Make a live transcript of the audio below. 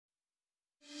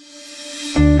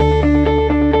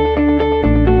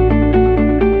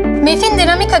MEF'in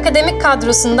dinamik akademik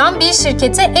kadrosundan bir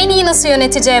şirketi en iyi nasıl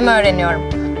yöneteceğimi öğreniyorum.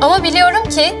 Ama biliyorum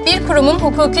ki bir kurumun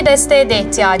hukuki desteğe de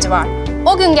ihtiyacı var.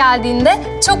 O gün geldiğinde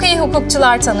çok iyi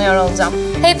hukukçular tanıyor olacağım.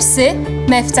 Hepsi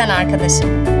MEF'ten arkadaşım.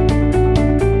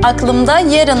 Aklımda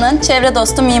yarının çevre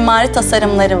dostu mimari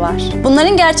tasarımları var.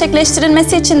 Bunların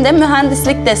gerçekleştirilmesi için de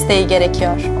mühendislik desteği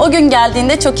gerekiyor. O gün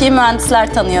geldiğinde çok iyi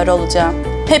mühendisler tanıyor olacağım.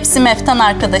 Hepsi MEF'ten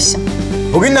arkadaşım.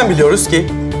 Bugünden biliyoruz ki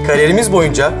kariyerimiz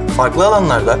boyunca farklı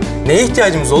alanlarda neye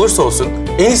ihtiyacımız olursa olsun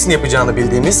en iyisini yapacağını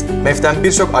bildiğimiz MEF'ten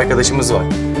birçok arkadaşımız var.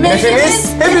 MEF'imiz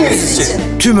hepimiz için.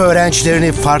 Tüm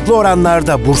öğrencilerini farklı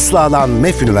oranlarda burslu alan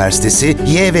MEF Üniversitesi,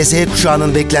 Y ve Z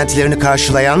kuşağının beklentilerini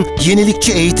karşılayan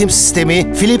yenilikçi eğitim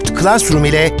sistemi Flipped Classroom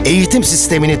ile eğitim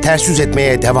sistemini ters yüz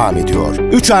etmeye devam ediyor.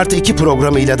 3+2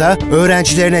 programıyla da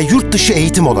öğrencilerine yurt dışı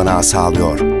eğitim olanağı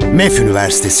sağlıyor. MEF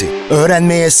Üniversitesi,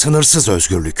 öğrenmeye sınırsız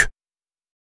özgürlük.